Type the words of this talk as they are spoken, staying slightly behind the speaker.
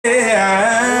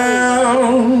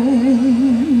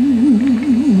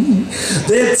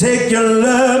take your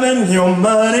love and your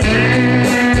money.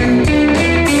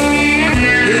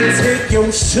 They take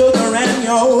your sugar and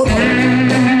your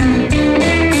money.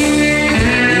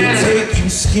 They take you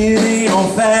skinny or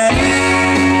fat.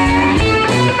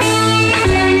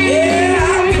 Yeah,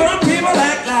 how come people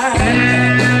act like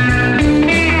that?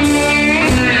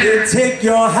 They take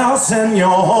your house and your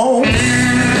home.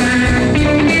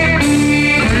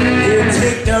 They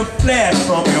take the flesh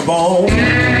from your bone.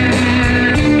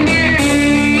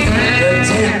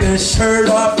 Take the shirt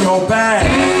off your back.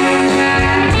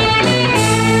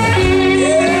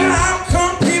 Yeah, how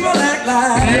come people act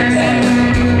like that?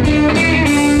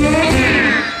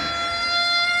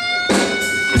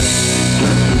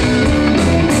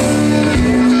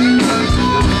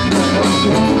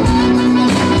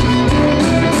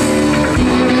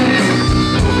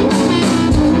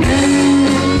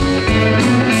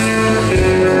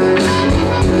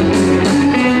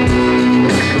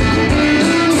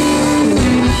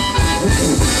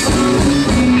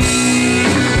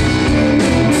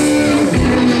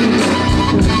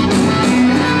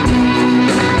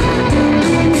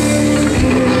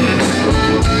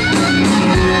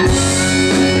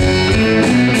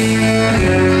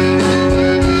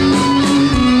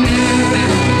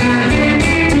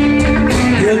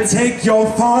 Take your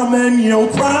farm and your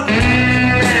crop.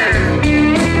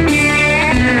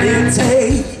 They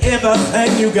take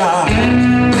everything you got.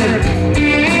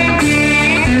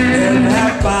 And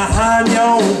act behind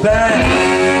your back.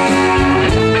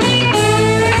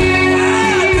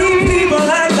 Why do people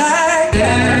act like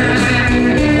that?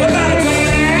 What about it?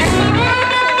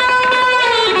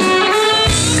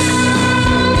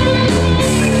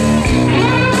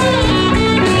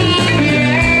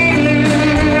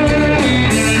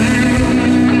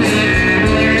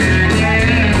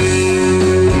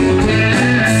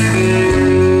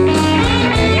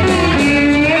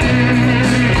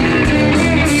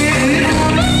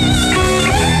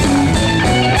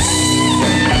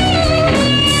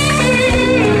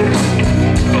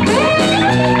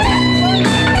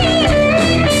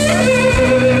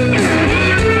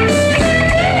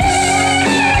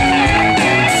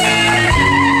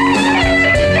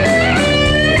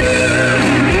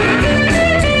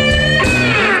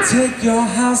 Your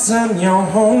house and your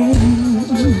home.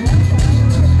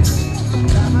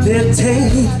 They'll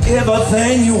take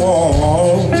everything you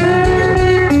want.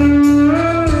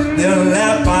 They'll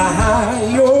laugh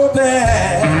behind your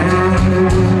back.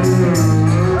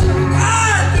 Why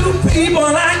do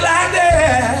people act like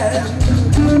that?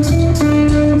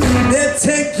 They'll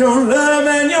take your love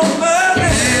and your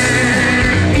money.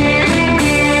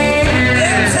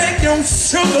 They'll take your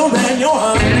sugar and your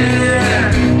honey.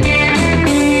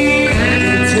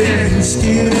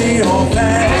 Skinny or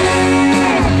fat.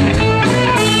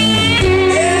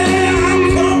 Yeah, how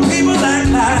come people act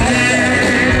like that?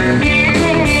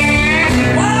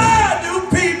 Why do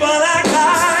people act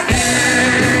like that?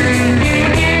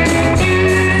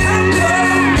 How come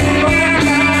people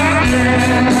act like that?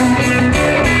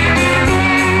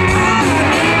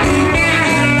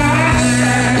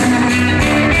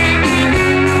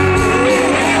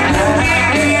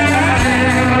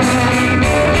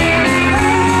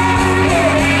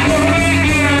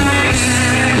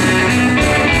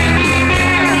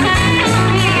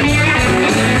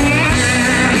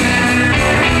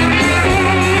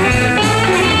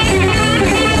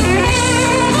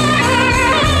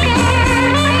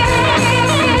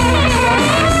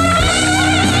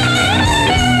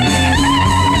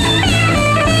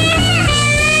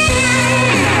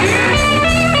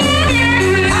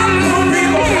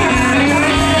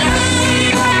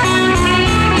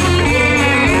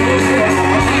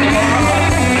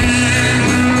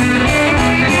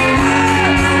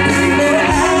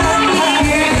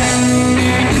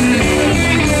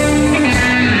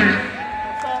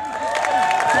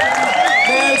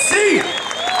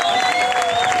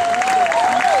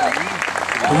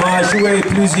 Jouer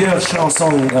plusieurs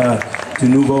chansons du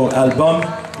nouveau album.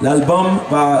 L'album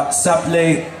va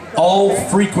s'appeler All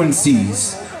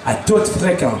Frequencies, à toute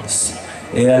fréquence.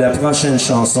 Et la prochaine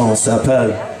chanson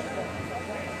s'appelle...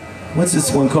 What's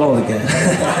this one called again?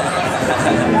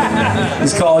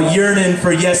 It's called Yearnin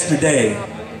for Yesterday.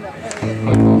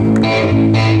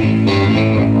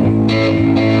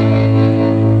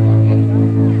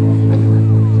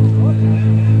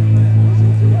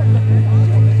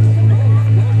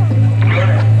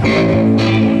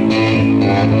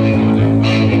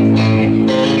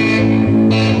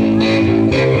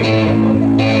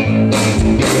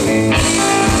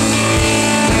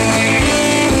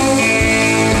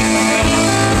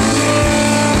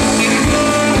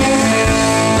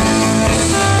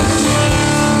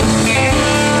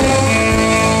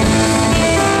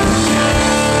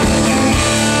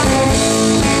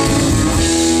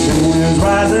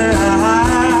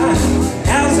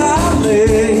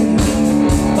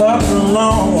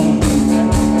 alone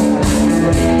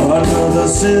under the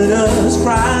sinner's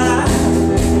cry,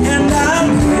 and I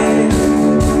pray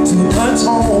to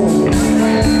atone.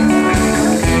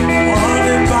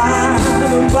 Running by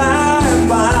and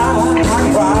by, I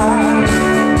cry,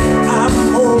 I'm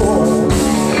old.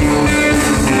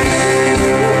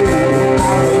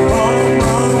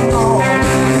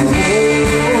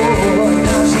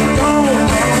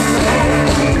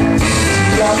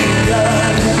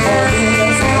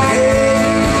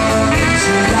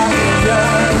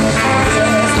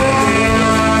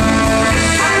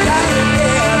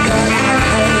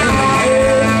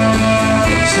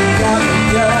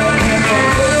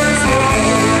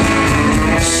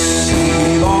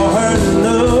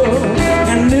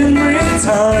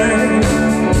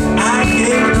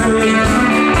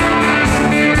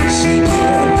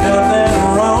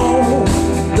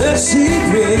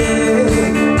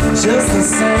 Just the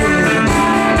same,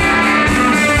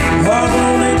 her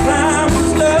only crime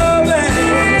was loving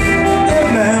a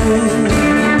man with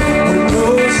no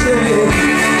shame.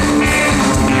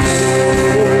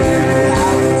 I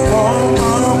was wrong,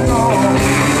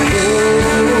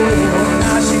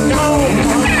 now she gone.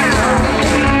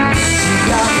 She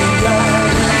got me young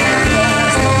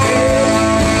yesterday.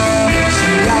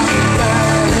 She got me young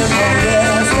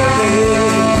yesterday.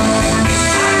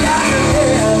 I got the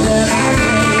hair that I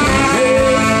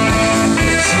yesterday.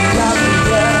 She got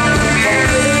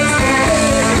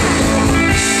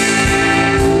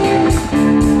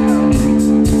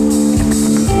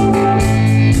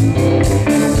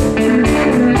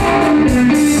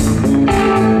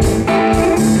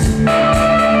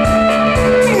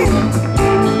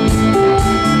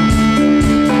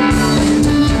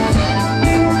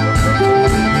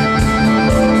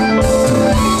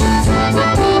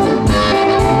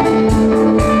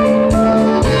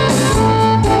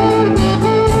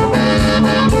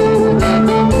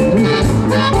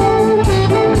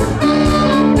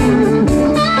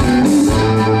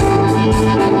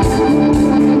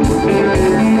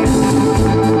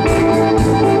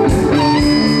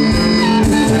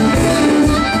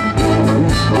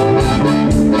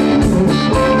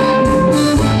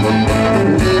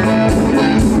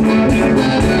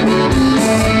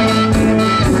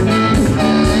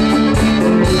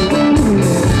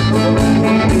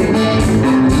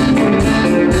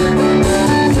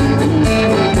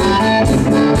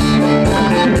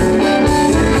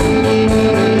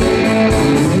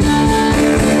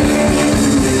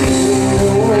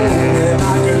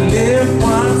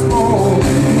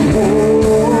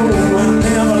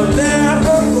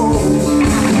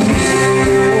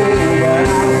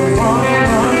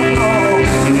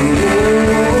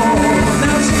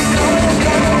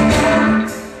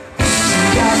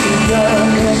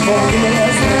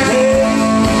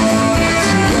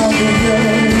me young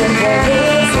yesterday.